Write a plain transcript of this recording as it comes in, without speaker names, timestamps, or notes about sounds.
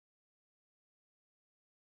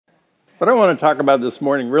What I want to talk about this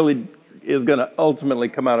morning really is going to ultimately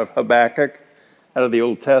come out of Habakkuk, out of the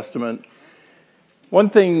Old Testament.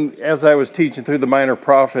 One thing, as I was teaching through the minor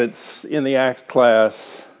prophets in the Acts class,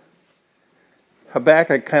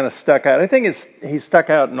 Habakkuk kind of stuck out. I think he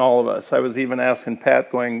stuck out in all of us. I was even asking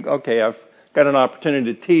Pat, going, okay, I've got an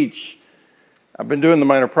opportunity to teach. I've been doing the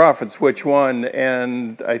minor prophets, which one?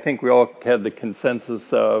 And I think we all had the consensus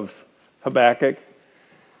of Habakkuk.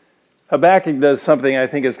 Habakkuk does something I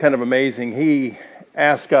think is kind of amazing. He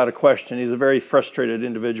asks God a question. He's a very frustrated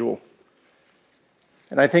individual.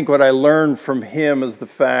 And I think what I learned from him is the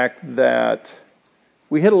fact that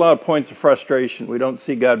we hit a lot of points of frustration. We don't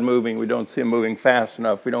see God moving. We don't see Him moving fast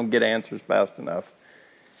enough. We don't get answers fast enough.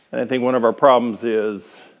 And I think one of our problems is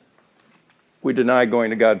we deny going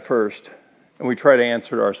to God first. And we try to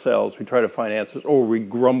answer it ourselves. We try to find answers. Or we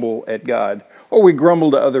grumble at God. Or we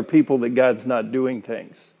grumble to other people that God's not doing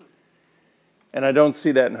things. And I don't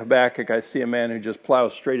see that in Habakkuk. I see a man who just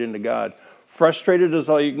plows straight into God. Frustrated is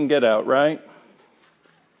all you can get out, right?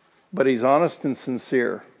 But he's honest and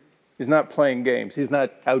sincere. He's not playing games. He's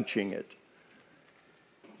not ouching it.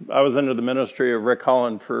 I was under the ministry of Rick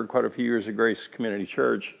Holland for quite a few years at Grace Community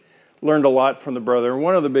Church. Learned a lot from the brother. And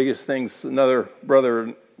one of the biggest things, another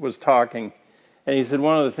brother was talking, and he said,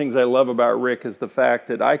 one of the things I love about Rick is the fact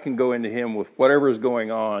that I can go into him with whatever is going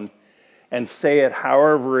on and say it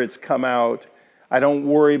however it's come out. I don't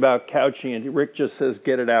worry about couching it. Rick just says,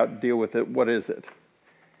 get it out, deal with it. What is it?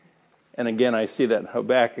 And again, I see that in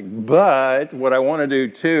Habakkuk. But what I want to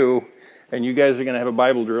do too, and you guys are going to have a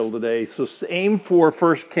Bible drill today, so aim for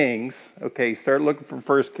 1 Kings. Okay, start looking for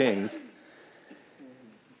 1 Kings.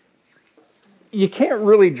 You can't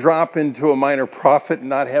really drop into a minor prophet and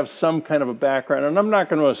not have some kind of a background. And I'm not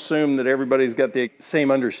going to assume that everybody's got the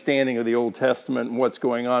same understanding of the Old Testament and what's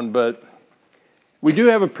going on, but we do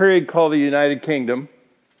have a period called the United Kingdom.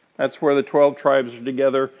 That's where the 12 tribes are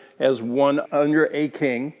together as one under a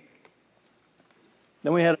king.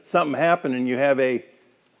 Then we had something happen and you have a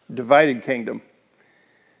divided kingdom.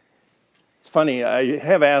 It's funny, I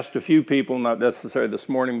have asked a few people, not necessarily this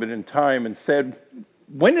morning, but in time, and said,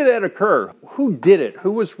 when did that occur? Who did it?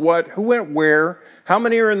 Who was what? Who went where? How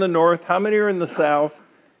many are in the north? How many are in the south?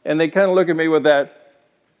 And they kind of look at me with that,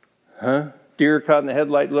 deer caught in the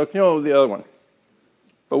headlight look. No, the other one.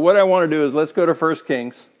 But what I want to do is let's go to 1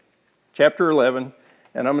 Kings, chapter 11,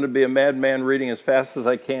 and I'm going to be a madman reading as fast as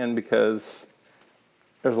I can because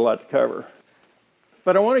there's a lot to cover.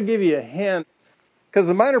 But I want to give you a hint, because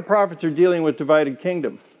the minor prophets are dealing with divided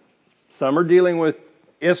kingdom. Some are dealing with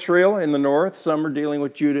Israel in the north, some are dealing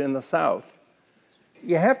with Judah in the south.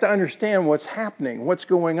 You have to understand what's happening, what's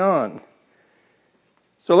going on.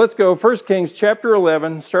 So let's go, 1 Kings chapter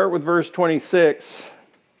 11, start with verse 26.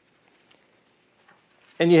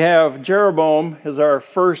 And you have Jeroboam as our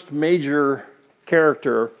first major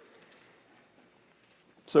character.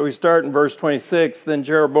 So we start in verse 26. Then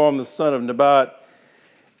Jeroboam the son of Nebat,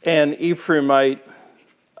 an Ephraimite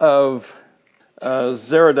of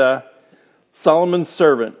Zeradah, Solomon's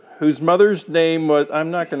servant, whose mother's name was,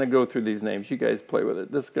 I'm not going to go through these names. You guys play with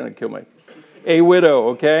it. This is going to kill me. A widow,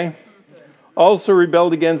 okay? Also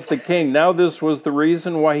rebelled against the king. Now this was the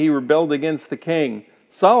reason why he rebelled against the king.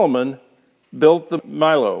 Solomon built the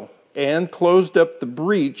Milo and closed up the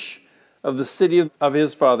breach of the city of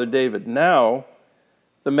his father David. Now,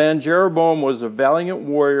 the man Jeroboam was a valiant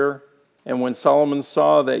warrior, and when Solomon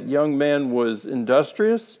saw that young man was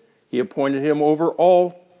industrious, he appointed him over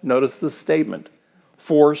all, notice the statement,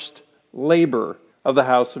 forced labor of the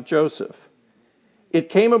house of Joseph. It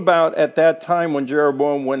came about at that time when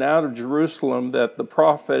Jeroboam went out of Jerusalem that the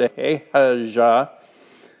prophet Ahijah,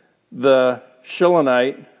 the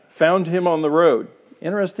Shilonite, found him on the road.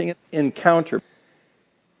 Interesting encounter.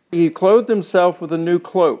 He clothed himself with a new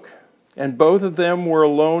cloak, and both of them were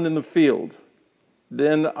alone in the field.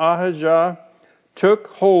 Then Ahijah took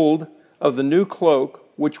hold of the new cloak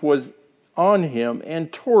which was on him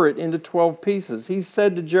and tore it into 12 pieces. He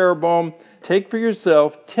said to Jeroboam, take for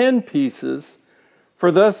yourself 10 pieces,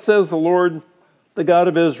 for thus says the Lord, the God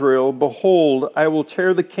of Israel, behold, I will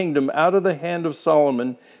tear the kingdom out of the hand of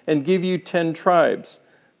Solomon and give you 10 tribes.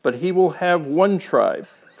 But he will have 1 tribe.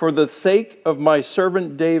 For the sake of my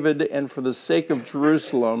servant David and for the sake of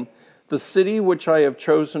Jerusalem, the city which I have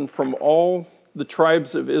chosen from all the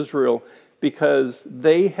tribes of Israel, because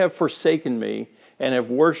they have forsaken me and have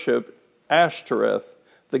worshipped Ashtoreth,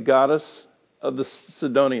 the goddess of the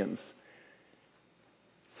Sidonians.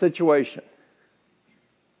 Situation.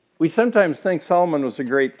 We sometimes think Solomon was a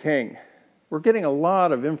great king. We're getting a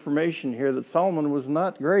lot of information here that Solomon was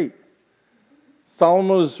not great.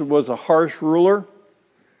 Solomon was a harsh ruler.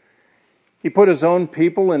 He put his own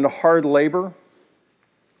people into hard labor.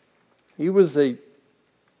 He was a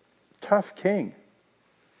tough king.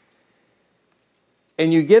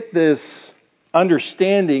 And you get this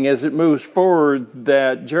understanding as it moves forward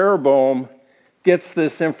that Jeroboam gets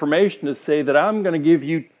this information to say that I'm going to give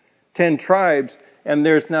you 10 tribes, and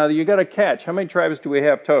now you got to catch. How many tribes do we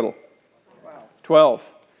have total? 12.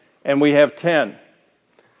 And we have 10.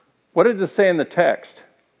 What did it say in the text?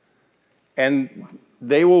 And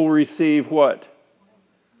they will receive what?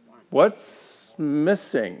 What's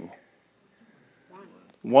missing?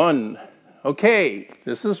 One. Okay,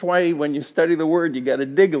 this is why when you study the word, you got to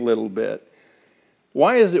dig a little bit.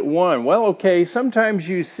 Why is it one? Well, okay, sometimes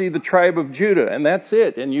you see the tribe of Judah, and that's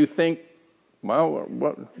it, and you think, well,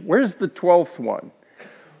 where's the 12th one?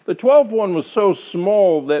 The 12th one was so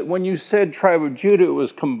small that when you said tribe of Judah, it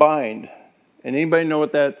was combined. And anybody know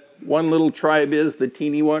what that one little tribe is, the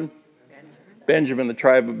teeny one? Benjamin, the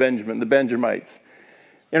tribe of Benjamin, the Benjamites.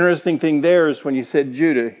 Interesting thing there is when you said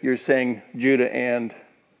Judah, you're saying Judah and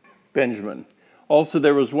Benjamin. Also,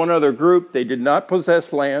 there was one other group. They did not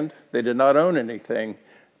possess land. They did not own anything.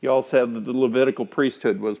 You also have the Levitical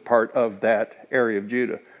priesthood was part of that area of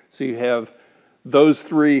Judah. So you have those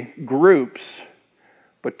three groups,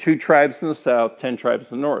 but 2 tribes in the south, 10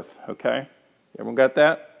 tribes in the north. Okay? Everyone got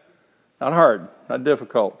that? Not hard, not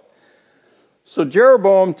difficult. So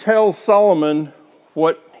Jeroboam tells Solomon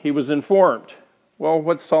what he was informed. Well,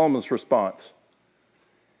 what's Solomon's response?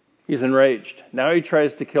 He's enraged. Now he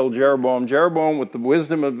tries to kill Jeroboam. Jeroboam, with the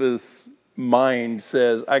wisdom of his mind,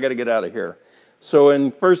 says, I got to get out of here. So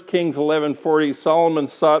in 1 Kings 11:40, Solomon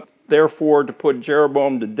sought therefore to put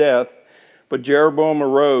Jeroboam to death, but Jeroboam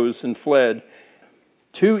arose and fled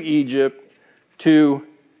to Egypt, to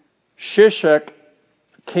Shishak,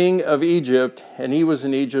 king of Egypt, and he was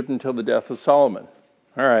in Egypt until the death of Solomon.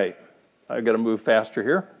 All right, I've got to move faster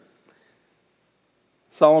here.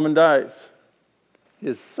 Solomon dies.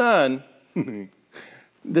 His son,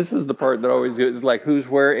 this is the part that always is like who's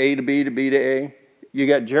where, A to B to B to A. You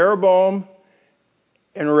got Jeroboam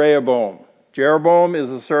and Rehoboam. Jeroboam is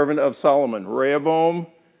a servant of Solomon. Rehoboam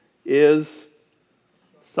is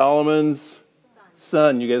Solomon's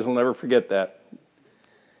son. You guys will never forget that.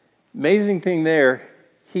 Amazing thing there,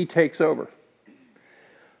 he takes over.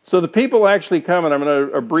 So the people actually come, and I'm going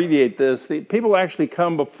to abbreviate this. The people actually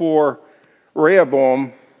come before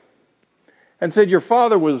Rehoboam and said, your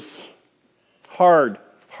father was hard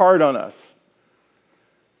on us.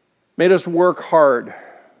 Made us work hard.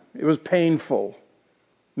 It was painful,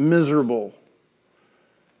 miserable.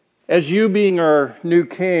 As you being our new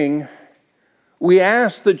king, we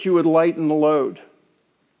ask that you would lighten the load.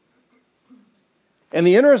 And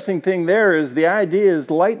the interesting thing there is the idea is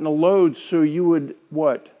lighten the load so you would,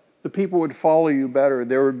 what? The people would follow you better.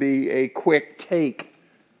 There would be a quick take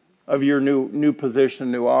of your new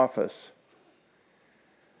position, new office.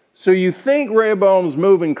 So you think Rehoboam's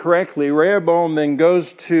moving correctly. Rehoboam then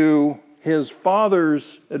goes to his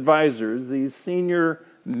father's advisors, these senior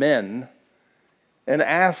men, and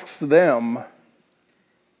asks them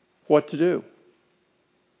what to do.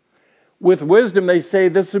 With wisdom, they say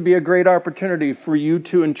this would be a great opportunity for you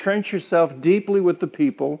to entrench yourself deeply with the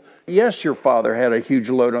people. Yes, your father had a huge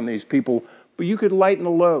load on these people, but you could lighten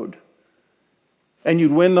the load. And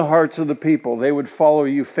you'd win the hearts of the people. They would follow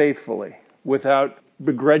you faithfully without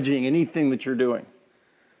begrudging anything that you're doing.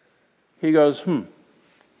 He goes,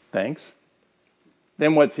 thanks.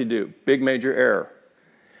 Then what's he do? Big major error.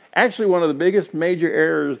 Actually, one of the biggest major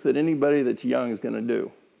errors that anybody that's young is going to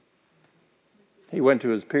do. He went to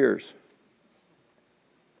his peers.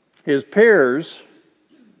 His peers,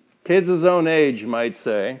 kids his own age, you might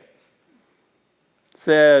say,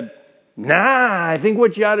 said, I think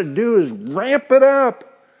what you ought to do is ramp it up.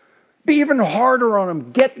 Be even harder on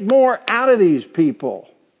them. Get more out of these people.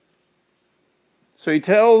 So he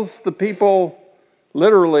tells the people,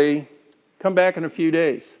 literally, come back in a few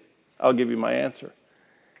days. I'll give you my answer.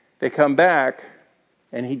 They come back,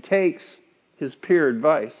 and he takes his peer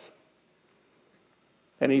advice.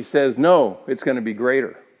 And he says, no, it's going to be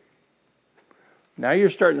greater. Now you're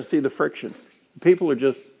starting to see the friction. People are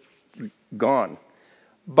just gone.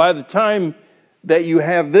 By the time that you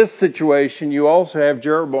have this situation, you also have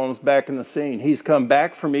Jeroboam's back in the scene. He's come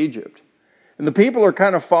back from Egypt. And the people are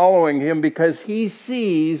kind of following him because he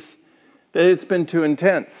sees that it's been too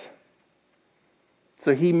intense.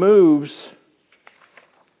 So he moves,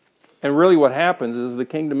 and really what happens is the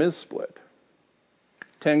kingdom is split.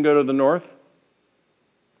 10 go to the north,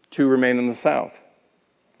 2 remain in the south.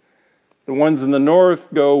 The ones in the north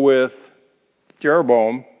go with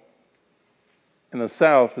Jeroboam, and the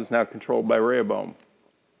south is now controlled by Rehoboam.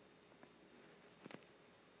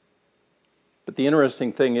 the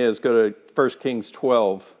interesting thing is, go to 1 Kings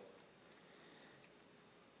 12.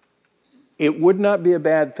 It would not be a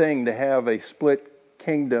bad thing to have a split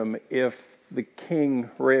kingdom if the king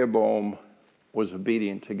Rehoboam was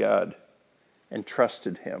obedient to God and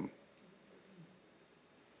trusted him.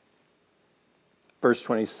 Verse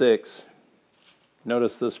 26,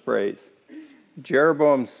 notice this phrase.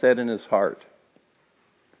 Jeroboam said in his heart.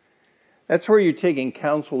 That's where you're taking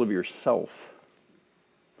counsel of yourself.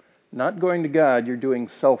 Not going to God, you're doing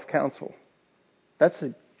self-counsel. That's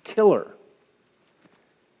a killer.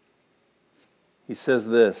 He says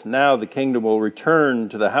this, now the kingdom will return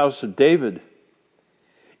to the house of David.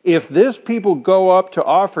 If this people go up to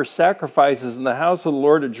offer sacrifices in the house of the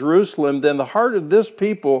Lord at Jerusalem, then the heart of this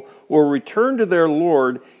people will return to their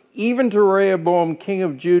Lord, even to Rehoboam, king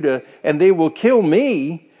of Judah, and they will kill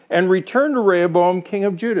me and return to Rehoboam, king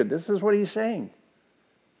of Judah. This is what he's saying.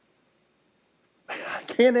 I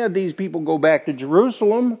can't have these people go back to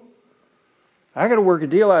Jerusalem. I got to work a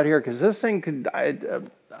deal out here because this thing could,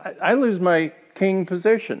 I lose my king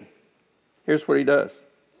position. Here's what he does.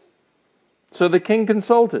 So the king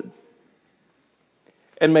consulted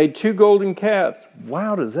and made 2 golden calves.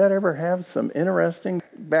 Wow, does that ever have some interesting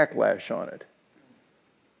backlash on it?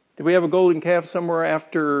 Did we have a golden calf somewhere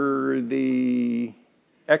after the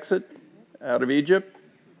exit out of Egypt?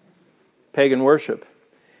 Pagan worship.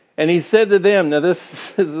 And he said to them, now this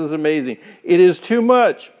is amazing. It is too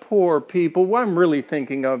much, poor people. Well, I'm really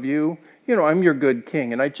thinking of you. You know, I'm your good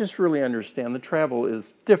king, and I just really understand the travel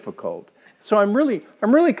is difficult. So I'm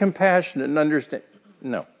really compassionate and understand.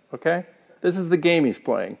 No, okay? This is the game he's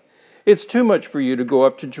playing. It's too much for you to go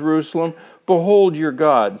up to Jerusalem. Behold your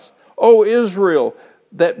gods, O Israel,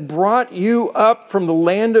 that brought you up from the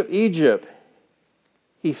land of Egypt.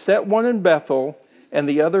 He set one in Bethel, and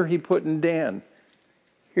the other he put in Dan.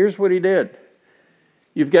 Here's what he did.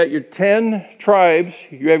 You've got your 10 tribes.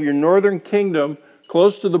 You have your northern kingdom.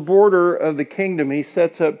 Close to the border of the kingdom, he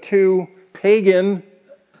sets up 2 pagan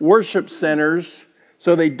worship centers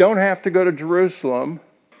so they don't have to go to Jerusalem.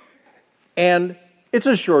 And it's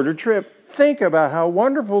a shorter trip. Think about how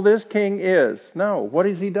wonderful this king is. No, what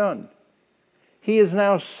has he done? He has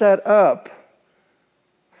now set up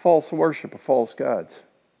false worship of false gods.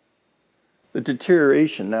 The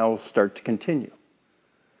deterioration now will start to continue.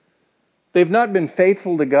 They've not been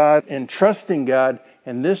faithful to God and trusting God,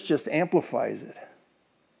 and this just amplifies it.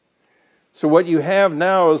 So what you have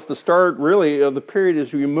now is the start really of the period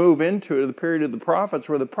as we move into it, the period of the prophets,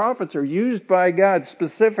 where the prophets are used by God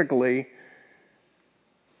specifically,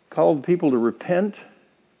 called people to repent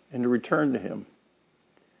and to return to Him.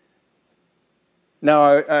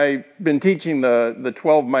 Now, I've been teaching the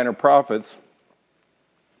 12 minor prophets.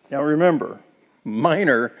 Now remember,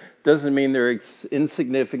 minor doesn't mean they're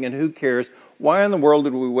insignificant. Who cares? Why in the world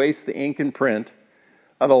did we waste the ink and print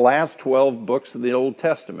of the last 12 books of the Old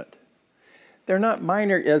Testament? They're not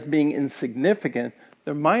minor as being insignificant.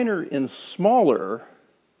 They're minor in smaller,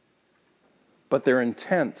 but they're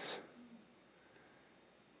intense.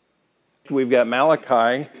 We've got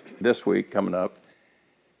Malachi this week coming up.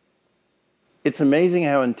 It's amazing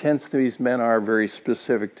how intense these men are, very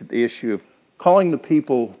specific to the issue of calling the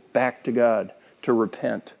people back to God, to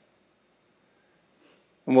repent.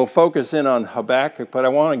 And we'll focus in on Habakkuk, but I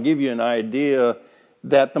want to give you an idea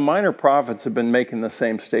that the minor prophets have been making the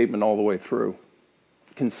same statement all the way through,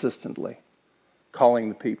 consistently, calling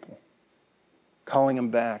the people, calling them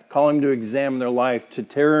back, calling them to examine their life, to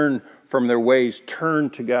turn from their ways, turn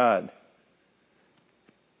to God.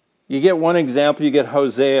 You get one example, you get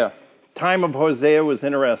Hosea. Time of Hosea was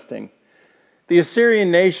interesting. The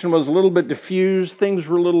Assyrian nation was a little bit diffused, things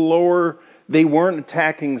were a little lower, they weren't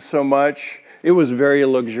attacking so much. It was very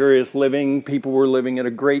luxurious living. People were living at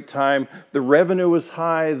a great time. The revenue was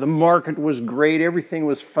high. The market was great. Everything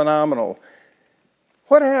was phenomenal.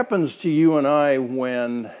 What happens to you and I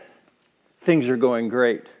when things are going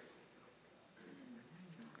great?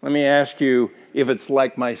 Let me ask you if it's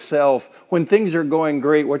like myself. When things are going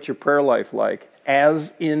great, what's your prayer life like?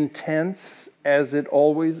 As intense as it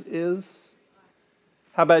always is?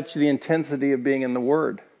 How about the intensity of being in the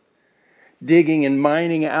Word? Digging and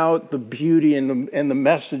mining out the beauty and the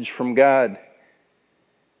message from God.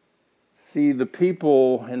 See, the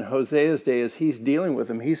people in Hosea's day, as he's dealing with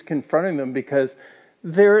them, he's confronting them because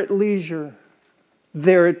they're at leisure.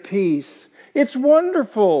 They're at peace. It's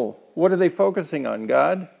wonderful. What are they focusing on,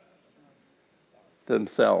 God?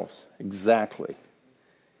 Themselves. Exactly.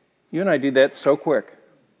 You and I do that so quick.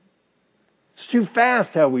 It's too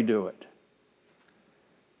fast how we do it.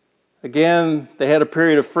 Again, they had a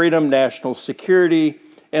period of freedom, national security,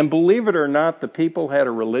 and believe it or not, the people had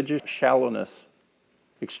a religious shallowness.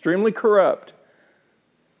 Extremely corrupt.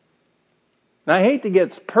 Now, I hate to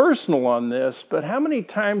get personal on this, but how many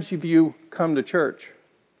times have you come to church?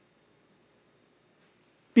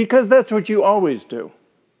 Because that's what you always do.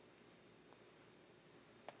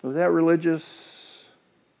 Is that religious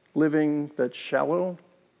living that's shallow?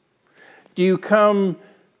 Do you come,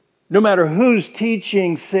 no matter who's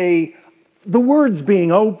teaching, say, the word's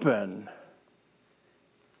being open,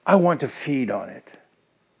 I want to feed on it?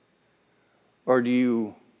 Or do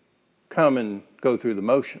you come and go through the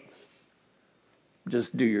motions?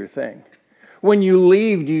 Just do your thing. When you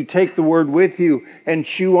leave, do you take the word with you and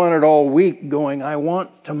chew on it all week, going, I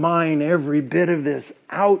want to mine every bit of this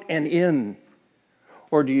out and in?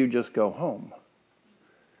 Or do you just go home?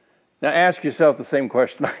 Now ask yourself the same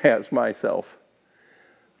question I asked myself.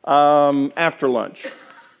 After lunch.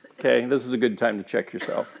 Okay, this is a good time to check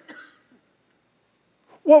yourself.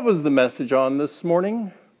 What was the message on this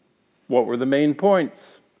morning? What were the main points?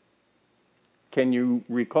 Can you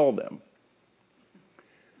recall them?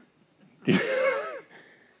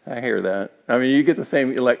 I hear that. I mean, you get the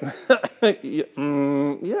same, you're like,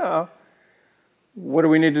 yeah. What do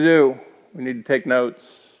we need to do? We need to take notes.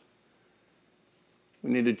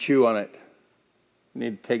 We need to chew on it. We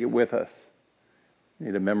need to take it with us. We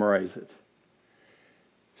need to memorize it.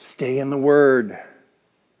 Stay in the Word.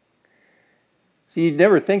 See, you'd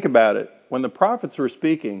never think about it. When the prophets were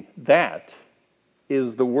speaking, that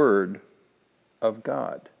is the Word of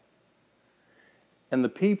God. And the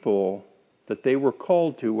people that they were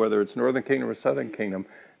called to, whether it's Northern Kingdom or Southern Kingdom,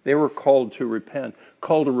 they were called to repent,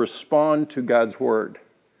 called to respond to God's Word.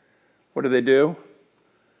 What do?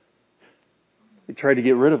 They tried to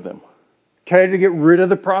get rid of them. Tried to get rid of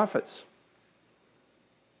the prophets.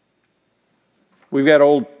 We've got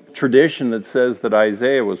old tradition that says that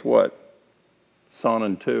Isaiah was what? Sawn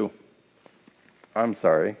in two. I'm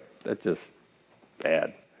sorry. That's just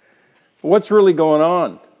bad. What's really going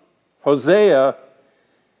on? Hosea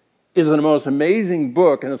is the most amazing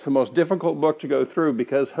book, and it's the most difficult book to go through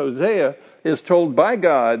because Hosea is told by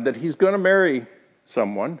God that he's going to marry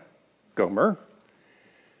someone, Gomer.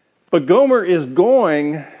 But Gomer is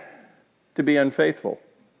going to be unfaithful.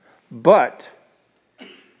 But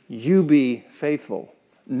you be faithful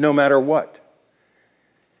no matter what.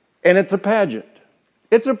 And it's a pageant.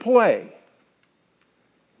 It's a play.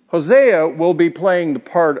 Hosea will be playing the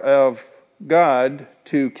part of God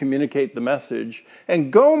to communicate the message,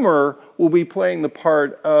 and Gomer will be playing the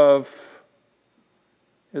part of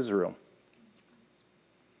Israel.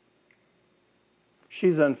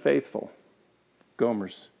 She's unfaithful.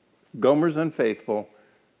 Gomer's unfaithful.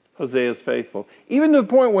 Hosea's faithful. Even to the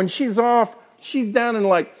point when she's off, she's down in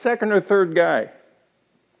like second or third guy.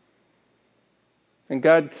 And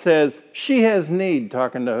God says, she has need,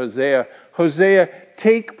 talking to Hosea. Hosea,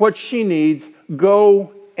 take what she needs,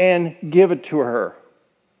 go and give it to her.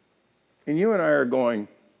 And you and I are going,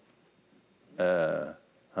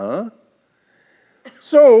 huh?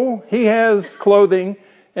 So he has clothing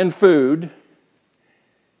and food.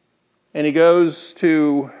 And he goes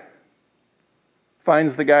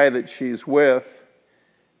finds the guy that she's with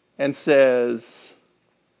and says,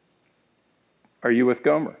 are you with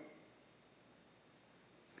Gomer?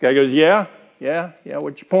 The guy goes, yeah,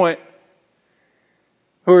 what's your point?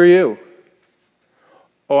 Who are you?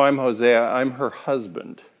 Oh, I'm Hosea. I'm her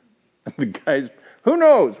husband. And the guy's, who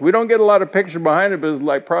knows? We don't get a lot of picture behind it, but it's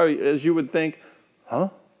like probably, as you would think, huh?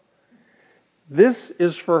 This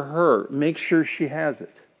is for her. Make sure she has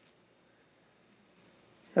it.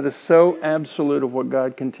 That is so absolute of what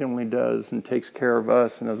God continually does and takes care of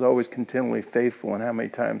us and is always continually faithful. And how many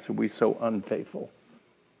times are we so unfaithful?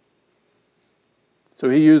 So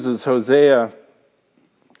he uses Hosea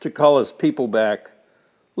to call his people back.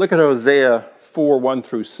 Look at Hosea 4:1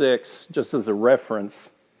 through 6, just as a reference.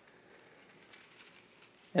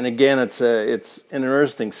 And again, it's an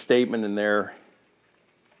interesting statement in there.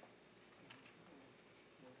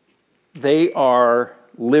 They are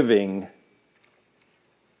living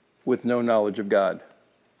with no knowledge of God.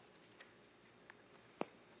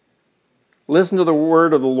 Listen to the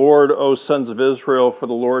word of the Lord, O sons of Israel, for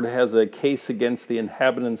the Lord has a case against the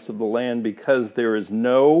inhabitants of the land because there is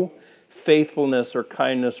no faithfulness or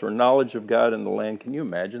kindness or knowledge of God in the land. Can you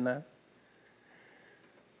imagine that?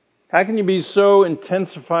 How can you be so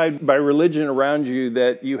intensified by religion around you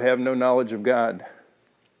that you have no knowledge of God?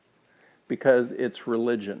 Because it's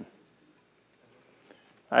religion.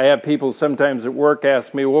 I have people sometimes at work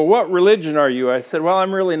ask me, well, what religion are you? I said, well,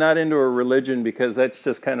 I'm really not into a religion because that's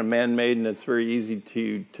just kind of man-made and it's very easy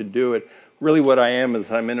to do it. Really what I am is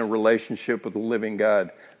I'm in a relationship with the living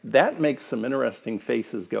God. That makes some interesting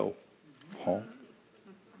faces go, huh?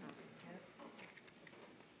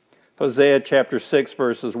 Hosea chapter 6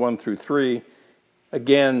 verses 1 through 3.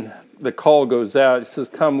 Again, the call goes out. It says,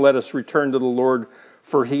 "Come, let us return to the Lord,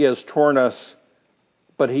 for he has torn us,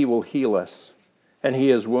 but he will heal us. And he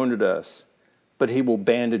has wounded us, but he will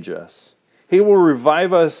bandage us. He will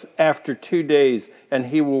revive us after 2 days, and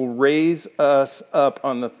he will raise us up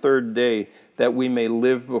on the third day, that we may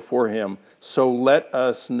live before him. So let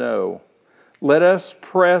us know. Let us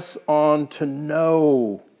press on to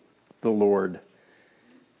know the Lord.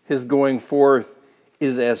 His going forth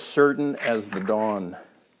is as certain as the dawn."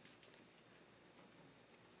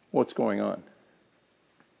 What's going on?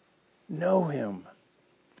 Know him.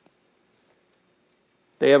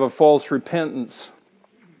 They have a false repentance,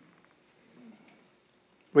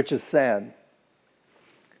 which is sad.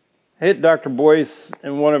 Dr. Boyce,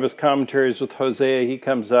 in one of his commentaries with Hosea, he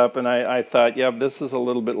comes up, and I thought, yeah, this is a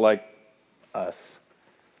little bit like us.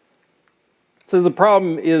 So the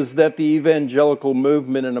problem is that the evangelical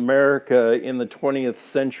movement in America in the 20th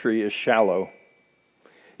century is shallow.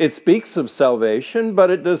 It speaks of salvation, but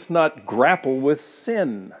it does not grapple with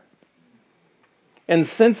sin. And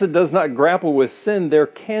since it does not grapple with sin, there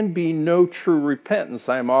can be no true repentance.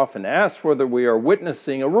 I am often asked whether we are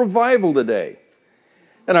witnessing a revival today.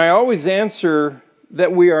 And I always answer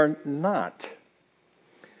that we are not.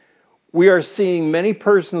 We are seeing many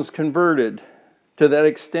persons converted. To that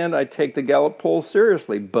extent, I take the Gallup poll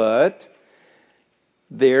seriously. But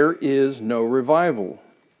there is no revival,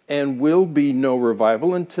 and will be no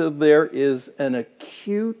revival until there is an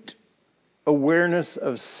acute awareness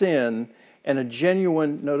of sin and a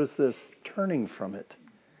genuine, notice this, turning from it.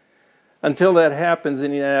 Until that happens,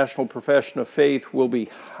 any national profession of faith will be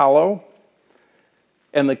hollow,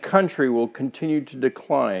 and the country will continue to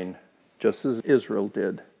decline, just as Israel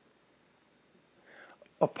did.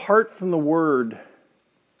 Apart from the Word,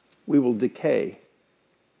 we will decay.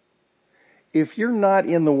 If you're not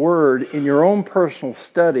in the Word, in your own personal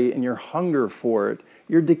study, and your hunger for it,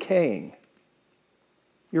 you're decaying.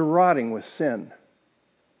 You're rotting with sin.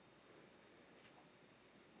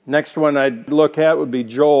 Next one I'd look at would be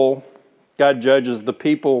Joel. God judges the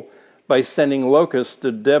people by sending locusts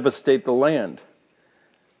to devastate the land.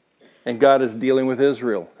 And God is dealing with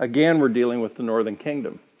Israel. Again, we're dealing with the northern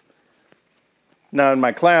kingdom. Now, in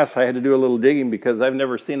my class, I had to do a little digging because I've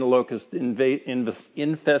never seen a locust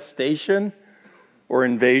infestation or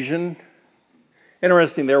invasion.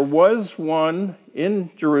 Interesting, there was one in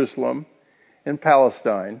Jerusalem, in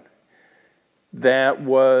Palestine, that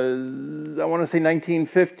was, I want to say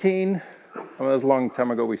 1915. That was a long time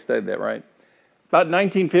ago we studied that, right? About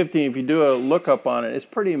 1915, if you do a lookup on it, it's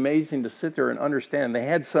pretty amazing to sit there and understand. They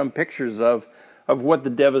had some pictures of what the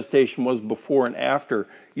devastation was before and after.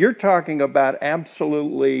 You're talking about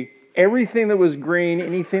absolutely everything that was green,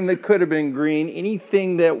 anything that could have been green,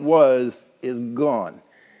 anything that was is gone.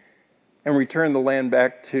 And return the land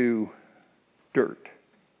back to dirt.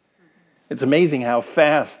 It's amazing how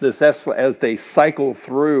fast as they cycle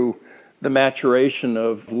through the maturation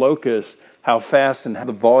of locusts, how fast and how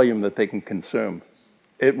the volume that they can consume.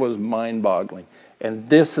 It was mind-boggling. And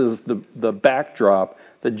this is the backdrop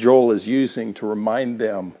that Joel is using to remind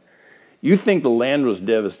them. You think the land was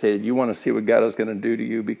devastated. You want to see what God is going to do to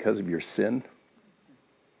you because of your sin?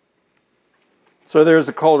 So there's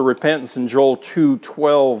a call to repentance in Joel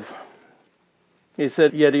 2:12. He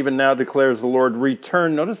said, "Yet even now declares the Lord,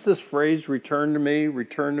 return." Notice this phrase, return to me,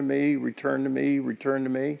 return to me, return to me, return to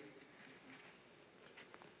me.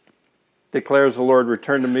 Declares the Lord,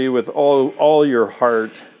 return to me with all your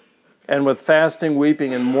heart, and with fasting,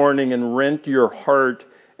 weeping, and mourning, and rent your heart,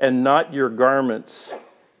 and not your garments.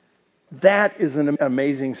 That is an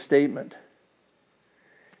amazing statement.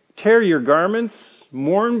 Tear your garments,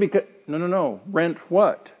 mourn because... No. Rent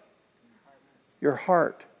what? Your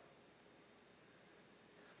heart.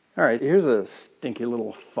 All right, here's a stinky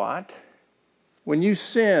little thought. When you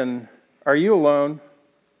sin, are you alone?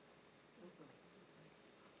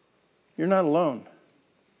 You're not alone.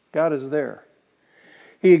 God is there.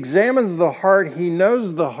 He examines the heart. He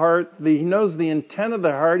knows the heart. He knows the intent of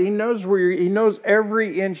the heart. He knows He knows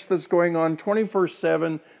every inch that's going on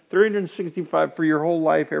 24/7, 365 for your whole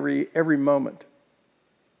life, every moment.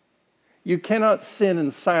 You cannot sin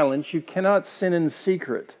in silence. You cannot sin in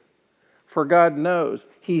secret. For God knows.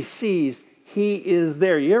 He sees. He is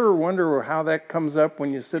there. You ever wonder how that comes up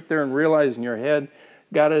when you sit there and realize in your head,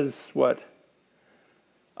 God is what?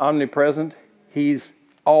 Omnipresent. He's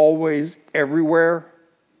always everywhere.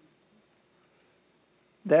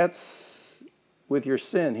 That's with your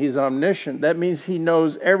sin. He's omniscient. That means He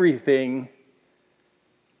knows everything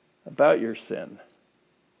about your sin.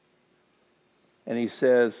 And He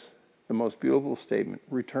says the most beautiful statement,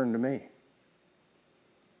 return to me.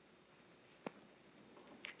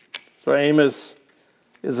 So Amos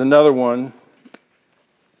is another one.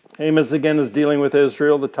 Amos again is dealing with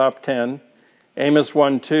Israel, the top 10. Amos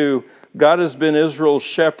 1:2. God has been Israel's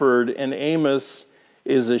shepherd, and Amos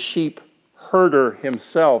is a sheep herder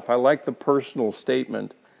himself. I like the personal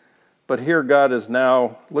statement. But here God is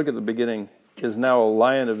now, look at the beginning, is now a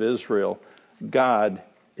lion of Israel. God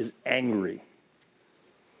is angry.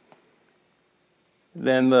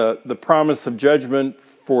 Then the promise of judgment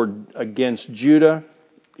against Judah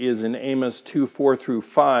is in Amos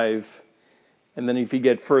 2:4-5. And then if you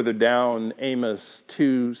get further down, Amos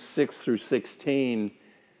 2:6-16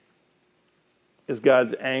 is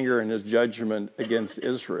God's anger and his judgment against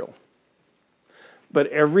Israel. But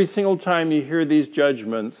every single time you hear these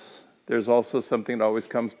judgments, there's also something that always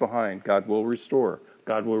comes behind. God will restore.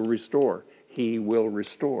 God will restore. He will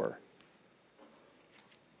restore.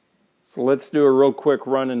 So let's do a real quick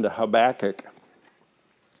run into Habakkuk.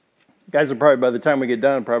 Guys will probably, by the time we get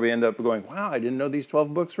done, probably end up going, wow, I didn't know these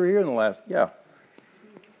 12 books were here in the last. Yeah.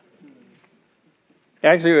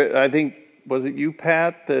 Actually, I think, was it you,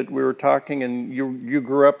 Pat, that we were talking and you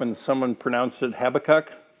grew up and someone pronounced it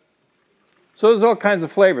Habakkuk? So there's all kinds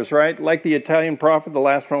of flavors, right? Like the Italian prophet, the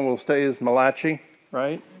last one we'll stay is Malachi,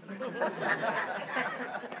 right?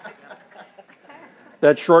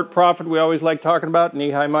 That short prophet we always like talking about,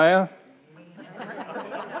 Nehemiah.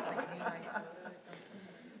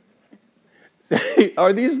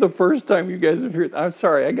 Are these the first time you guys have heard? I'm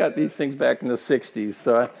sorry, I got these things back in the 60s,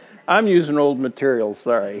 so I'm using old material,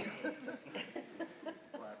 sorry.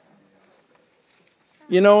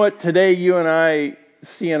 You know what? Today you and I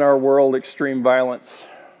see in our world extreme violence.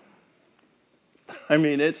 I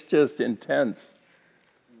mean, it's just intense.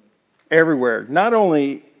 Everywhere. Not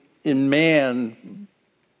only in man,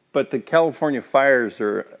 but the California fires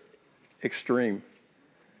are extreme.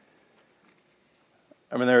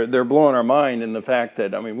 I mean, they're blowing our mind in the fact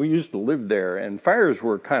that, I mean, we used to live there and fires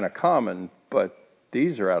were kind of common, but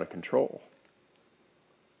these are out of control.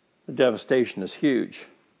 The devastation is huge.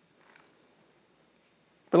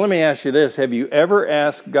 But let me ask you this. Have you ever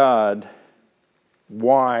asked God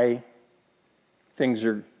why things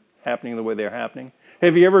are happening the way they're happening?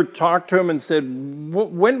 Have you ever talked to him and said,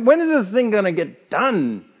 when is this thing going to get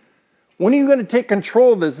done? When are you going to take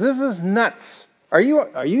control of this? This is nuts. Are you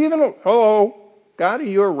even, hello? God, are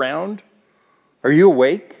you around? Are you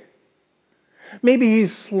awake? Maybe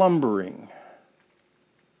he's slumbering,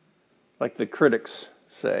 like the critics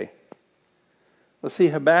say. Well, see,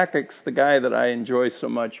 Habakkuk's the guy that I enjoy so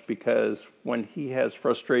much because when he has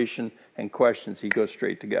frustration and questions, he goes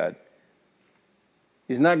straight to God.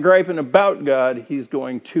 He's not griping about God, he's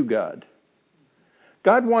going to God.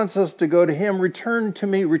 God wants us to go to him, return to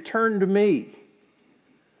me, return to me.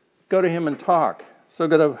 Go to him and talk. So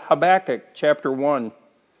go to Habakkuk chapter 1.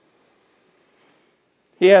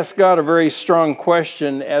 He asks God a very strong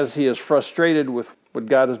question as he is frustrated with what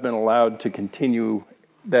God has been allowed to continue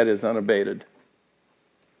that is unabated.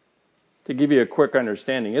 To give you a quick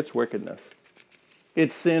understanding, it's wickedness.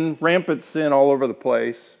 It's sin, rampant sin all over the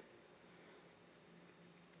place.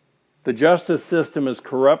 The justice system is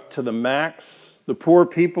corrupt to the max. The poor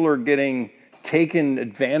people are getting taken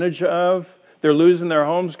advantage of. They're losing their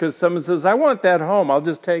homes because someone says, I want that home, I'll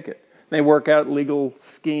just take it. They work out legal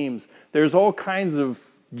schemes. There's all kinds of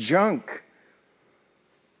junk.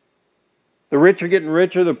 The rich are getting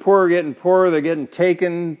richer, the poor are getting poorer, they're getting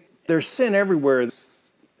taken. There's sin everywhere.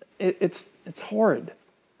 It's horrid.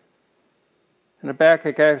 And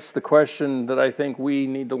Habakkuk asks the question that I think we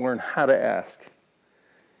need to learn how to ask.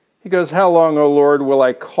 He goes, how long, O Lord, will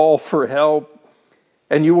I call for help,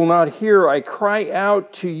 and you will not hear? I cry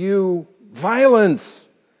out to you, violence,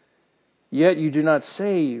 yet you do not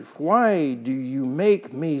save. Why do you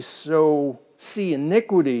make me so see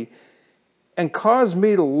iniquity and cause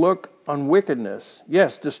me to look on wickedness?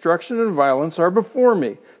 Yes, destruction and violence are before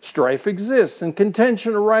me. Strife exists and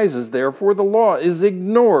contention arises. Therefore the law is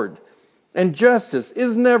ignored and justice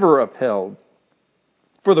is never upheld.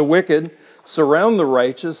 For the wicked surround the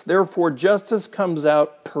righteous. Therefore justice comes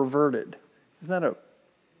out perverted. Isn't that a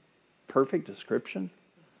perfect description?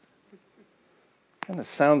 Kind of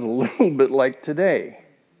sounds a little bit like today.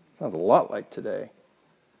 Sounds a lot like today.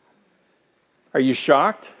 Are you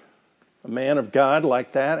shocked? A man of God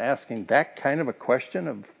like that asking that kind of a question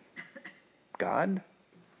of God?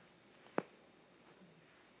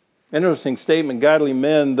 Interesting statement. Godly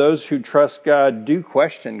men, those who trust God, do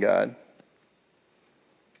question God.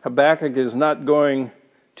 Habakkuk is not going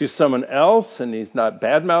to someone else, and he's not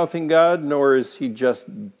bad-mouthing God, nor is he just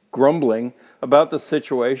grumbling about the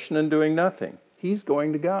situation and doing nothing. He's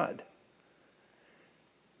going to God.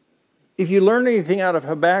 If you learn anything out of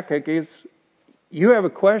Habakkuk, it's you have a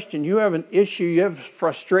question, you have an issue, you have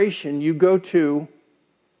frustration, you go to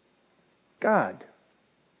God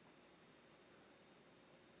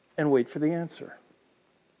and wait for the answer.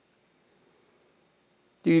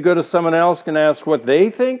 Do you go to someone else and ask what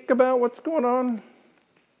they think about what's going on?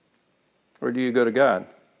 Or do you go to God?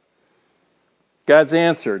 God's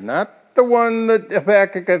answer, not the one that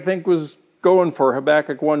Habakkuk, I think, was going for,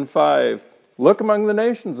 Habakkuk 1:5. Look among the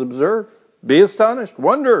nations, observe, be astonished,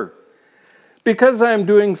 wonder. Because I am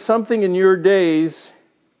doing something in your days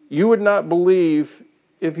you would not believe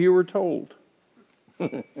if you were told.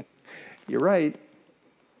 You're right.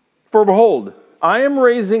 For behold, I am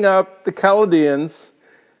raising up the Chaldeans,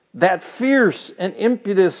 that fierce and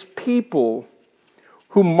impetuous people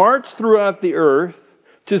who march throughout the earth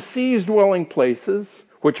to seize dwelling places,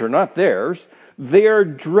 which are not theirs. They are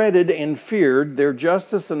dreaded and feared. Their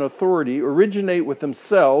justice and authority originate with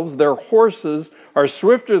themselves. Their horses are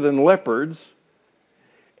swifter than leopards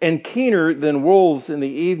and keener than wolves in the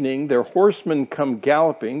evening. Their horsemen come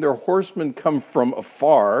galloping. Their horsemen come from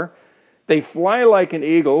afar. They fly like an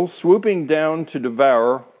eagle, swooping down to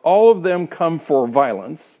devour. All of them come for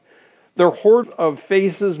violence. Their horde of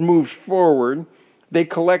faces moves forward. They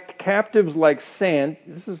collect captives like sand.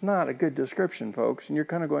 This is not a good description, folks. And you're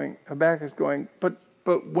kind of going, Habakkuk's going, but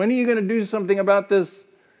when are you going to do something about this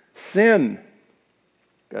sin?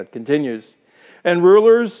 God continues. And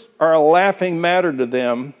rulers are a laughing matter to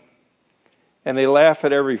them, and they laugh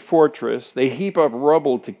at every fortress. They heap up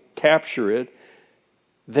rubble to capture it.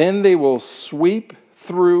 Then they will sweep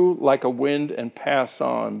through like a wind and pass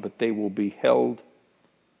on, but they will be held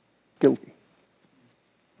guilty.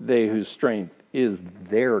 They whose strength is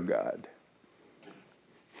their God.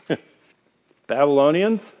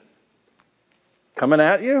 Babylonians coming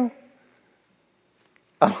at you?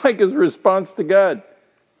 I like his response to God.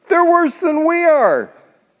 They're worse than we are.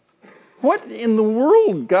 What in the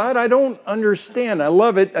world, God? I don't understand. I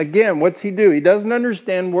love it. Again, what's he do? He doesn't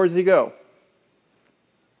understand. Where does he go?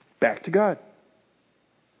 Back to God.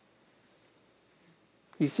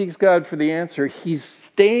 He seeks God for the answer. He's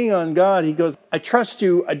staying on God. He goes, I trust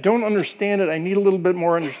you. I don't understand it. I need a little bit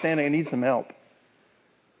more understanding. I need some help.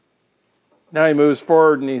 Now he moves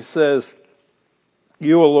forward and he says,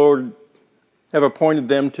 you, O Lord, have appointed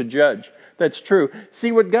them to judge. That's true.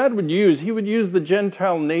 See, what God would use, he would use the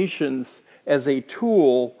Gentile nations as a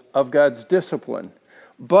tool of God's discipline.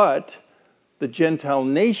 But the Gentile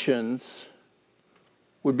nations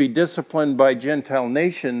would be disciplined by Gentile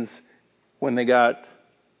nations when they got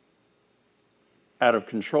out of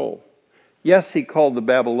control. Yes, he called the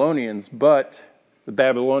Babylonians, but the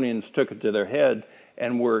Babylonians took it to their head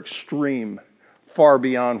and were extreme, far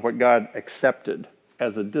beyond what God accepted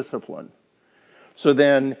as a discipline. So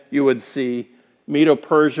then you would see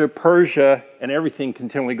Medo-Persia, Persia, and everything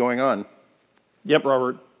continually going on. Yep,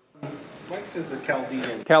 Robert. What is the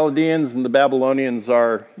Chaldeans? Chaldeans and the Babylonians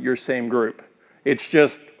are your same group. It's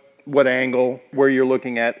just what angle, where you're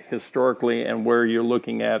looking at historically and where you're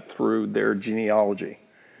looking at through their genealogy.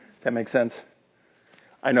 That makes sense?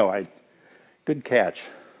 I know, good catch.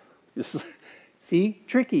 See,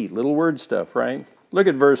 tricky little word stuff, right? Look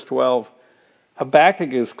at verse 12.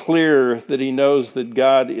 Habakkuk is clear that he knows that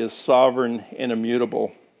God is sovereign and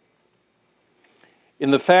immutable.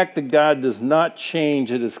 In the fact that God does not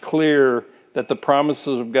change, it is clear that the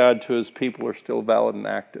promises of God to his people are still valid and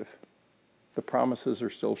active. The promises are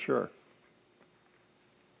still sure.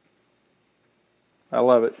 I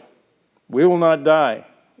love it. We will not die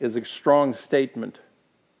is a strong statement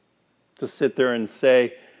to sit there and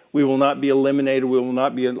say, we will not be eliminated, we will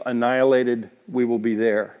not be annihilated, we will be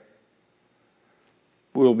there.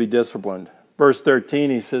 We will be disciplined. Verse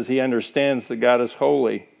 13, he says he understands that God is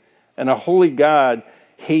holy. And a holy God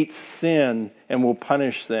hates sin and will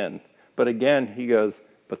punish sin. But again, he goes,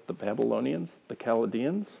 but the Babylonians, the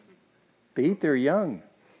Chaldeans, they eat their young.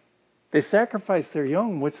 They sacrifice their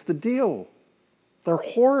young. What's the deal? They're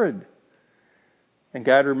horrid. And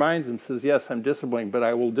God reminds him, says, yes, I'm disciplining, but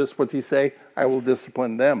I will what's he say? I will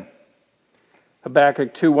discipline them.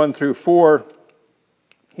 Habakkuk 2:1-4,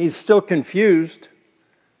 he's still confused,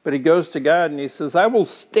 but he goes to God and he says, I will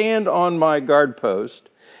stand on my guard post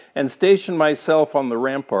and station myself on the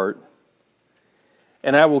rampart,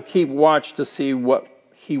 and I will keep watch to see what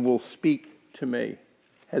he will speak to me.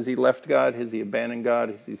 Has he left God? Has he abandoned God?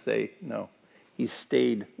 Has he say, no. He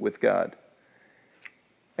stayed with God.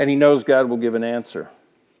 And he knows God will give an answer.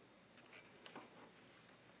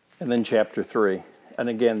 And then chapter 3. And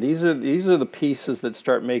again, these are the pieces that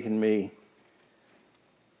start making me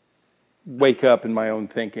wake up in my own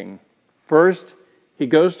thinking. First, He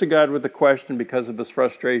goes to God with a question because of his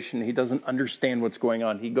frustration. He doesn't understand what's going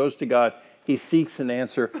on. He goes to God. He seeks an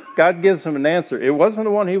answer. God gives him an answer. It wasn't the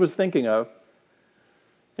one he was thinking of.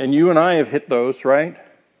 And you and I have hit those, right?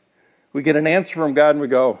 We get an answer from God and we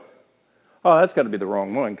go, oh, that's got to be the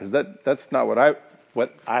wrong one because that's not what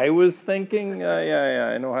I was thinking.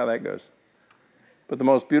 I know how that goes. But the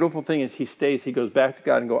most beautiful thing is he goes back to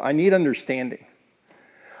God and I need understanding.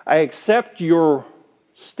 I accept your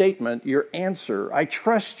statement, your answer. I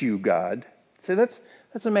trust you, God. See, that's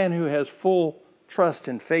a man who has full trust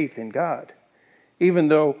and faith in God. Even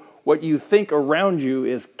though what you think around you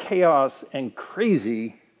is chaos and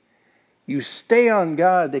crazy, you stay on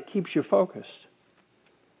God that keeps you focused.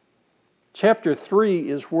 Chapter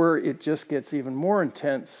 3 is where it just gets even more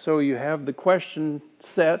intense. So you have the question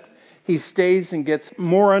set. He stays and gets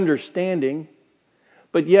more understanding,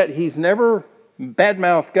 but yet he's never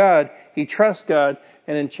badmouthed God. He trusts God.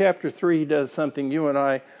 And in chapter 3, he does something you and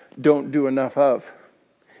I don't do enough of.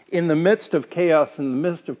 In the midst of chaos, in the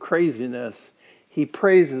midst of craziness, he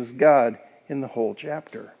praises God in the whole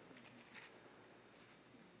chapter.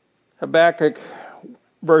 Habakkuk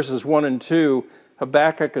verses 1 and 2,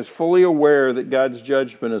 Habakkuk is fully aware that God's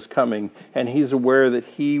judgment is coming, and he's aware that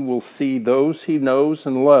he will see those he knows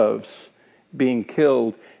and loves being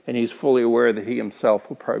killed, and he's fully aware that he himself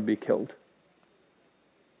will probably be killed.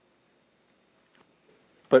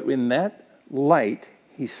 But in that light,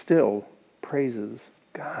 he still praises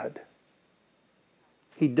God.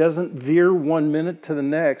 He doesn't veer 1 minute to the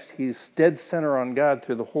next. He's dead center on God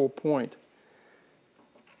through the whole point.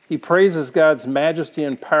 He praises God's majesty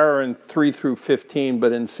and power in 3 through 15,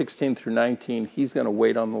 but in 16 through 19, he's going to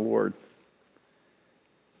wait on the Lord.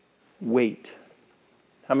 Wait.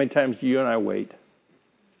 How many times do you and I wait?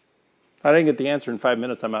 I didn't get the answer in 5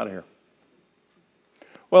 minutes. I'm out of here.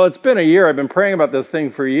 Well, it's been a year. I've been praying about this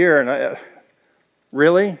thing for a year. And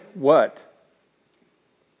really? What?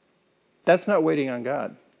 That's not waiting on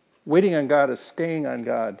God. Waiting on God is staying on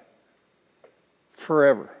God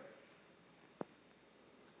forever.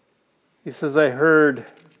 He says, I heard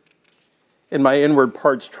and my inward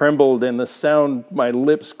parts trembled, and the sound my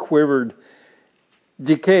lips quivered.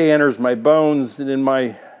 Decay enters my bones, and in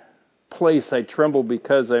my place I tremble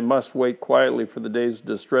because I must wait quietly for the days of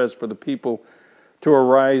distress, for the people to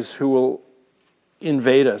arise who will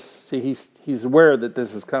invade us. See, he's aware that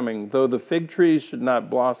this is coming. Though the fig trees should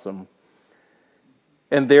not blossom,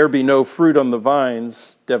 and there be no fruit on the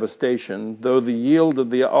vines, devastation. Though the yield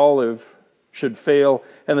of the olive should fail,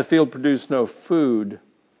 and the field produce no food.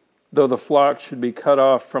 Though the flock should be cut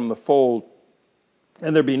off from the fold,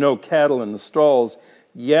 and there be no cattle in the stalls,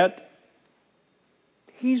 yet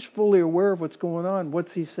he's fully aware of what's going on.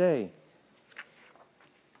 What's he say?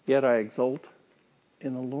 Yet I exult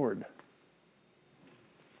in the Lord.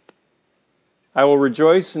 I will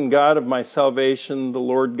rejoice in God of my salvation. The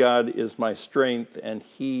Lord God is my strength, and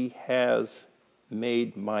he has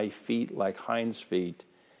made my feet like hinds' feet,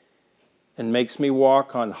 and makes me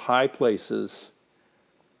walk on high places,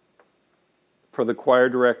 for the choir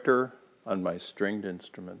director on my stringed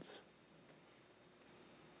instruments.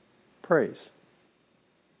 Praise.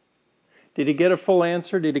 Did he get a full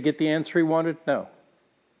answer? Did he get the answer he wanted? No.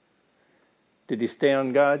 Did he stay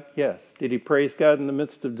on God? Yes. Did he praise God in the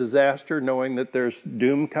midst of disaster, knowing that there's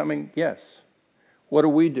doom coming? Yes. What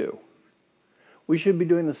do? We should be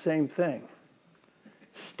doing the same thing.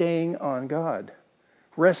 Staying on God.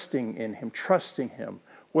 Resting in him. Trusting him.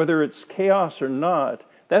 Whether it's chaos or not,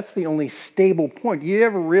 that's the only stable point. You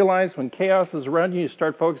ever realize when chaos is around you, you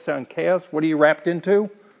start focusing on chaos? What are you wrapped into?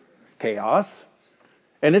 Chaos.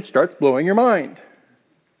 And it starts blowing your mind.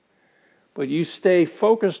 But you stay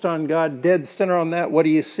focused on God, dead center on that, what do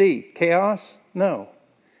you see? Chaos? No.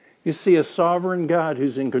 You see a sovereign God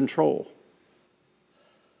who's in control.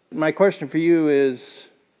 My question for you is,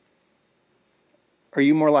 are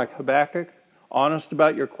you more like Habakkuk? Honest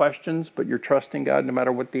about your questions, but you're trusting God no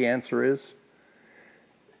matter what the answer is?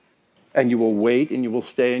 And you will wait and you will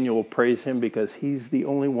stay and you will praise him because he's the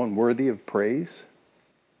only one worthy of praise?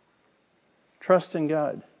 Trust in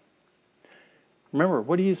God. Remember,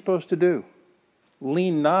 what are you supposed to do?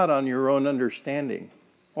 Lean not on your own understanding.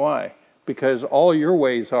 Why? Because all your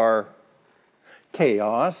ways are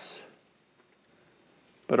chaos,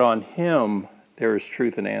 but on him there is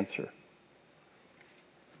truth and answer.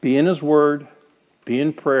 Be in his word, be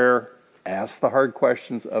in prayer, ask the hard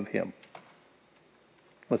questions of him.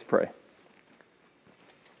 Let's pray.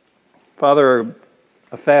 Father,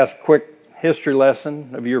 a fast, quick history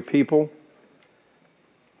lesson of your people.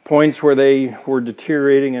 Points where they were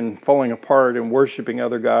deteriorating and falling apart and worshiping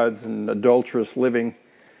other gods and adulterous living.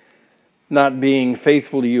 not being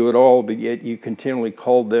faithful to you at all, but yet you continually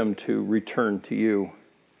called them to return to you.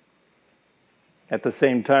 At the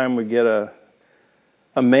same time, we get a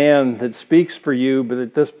man that speaks for you, but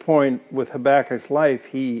at this point with Habakkuk's life,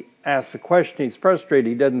 he asks a question. He's frustrated.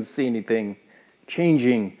 He doesn't see anything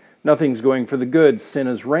changing. Nothing's going for the good. Sin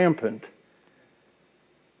is rampant.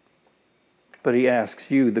 But he asks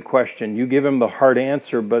you the question. You give him the hard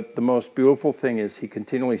answer, but the most beautiful thing is he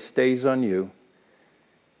continually stays on you.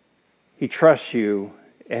 He trusts you,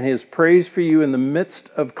 and his praise for you in the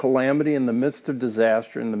midst of calamity, in the midst of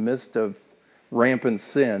disaster, in the midst of rampant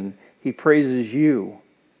sin, he praises you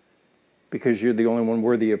because you're the only one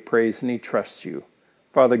worthy of praise, and he trusts you.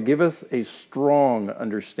 Father, give us a strong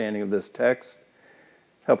understanding of this text.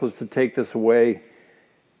 Help us to take this away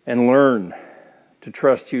and learn to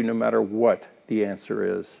trust you no matter what the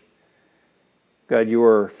answer is. God, you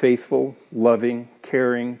are faithful, loving,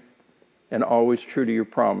 caring, and always true to your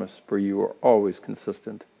promise, for you are always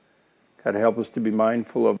consistent. God, help us to be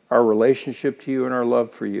mindful of our relationship to you and our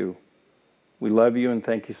love for you. We love you and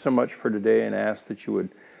thank you so much for today, and ask that you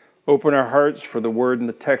would open our hearts for the word and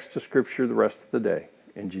the text of Scripture the rest of the day.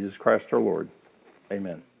 In Jesus Christ our Lord.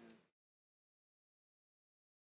 Amen.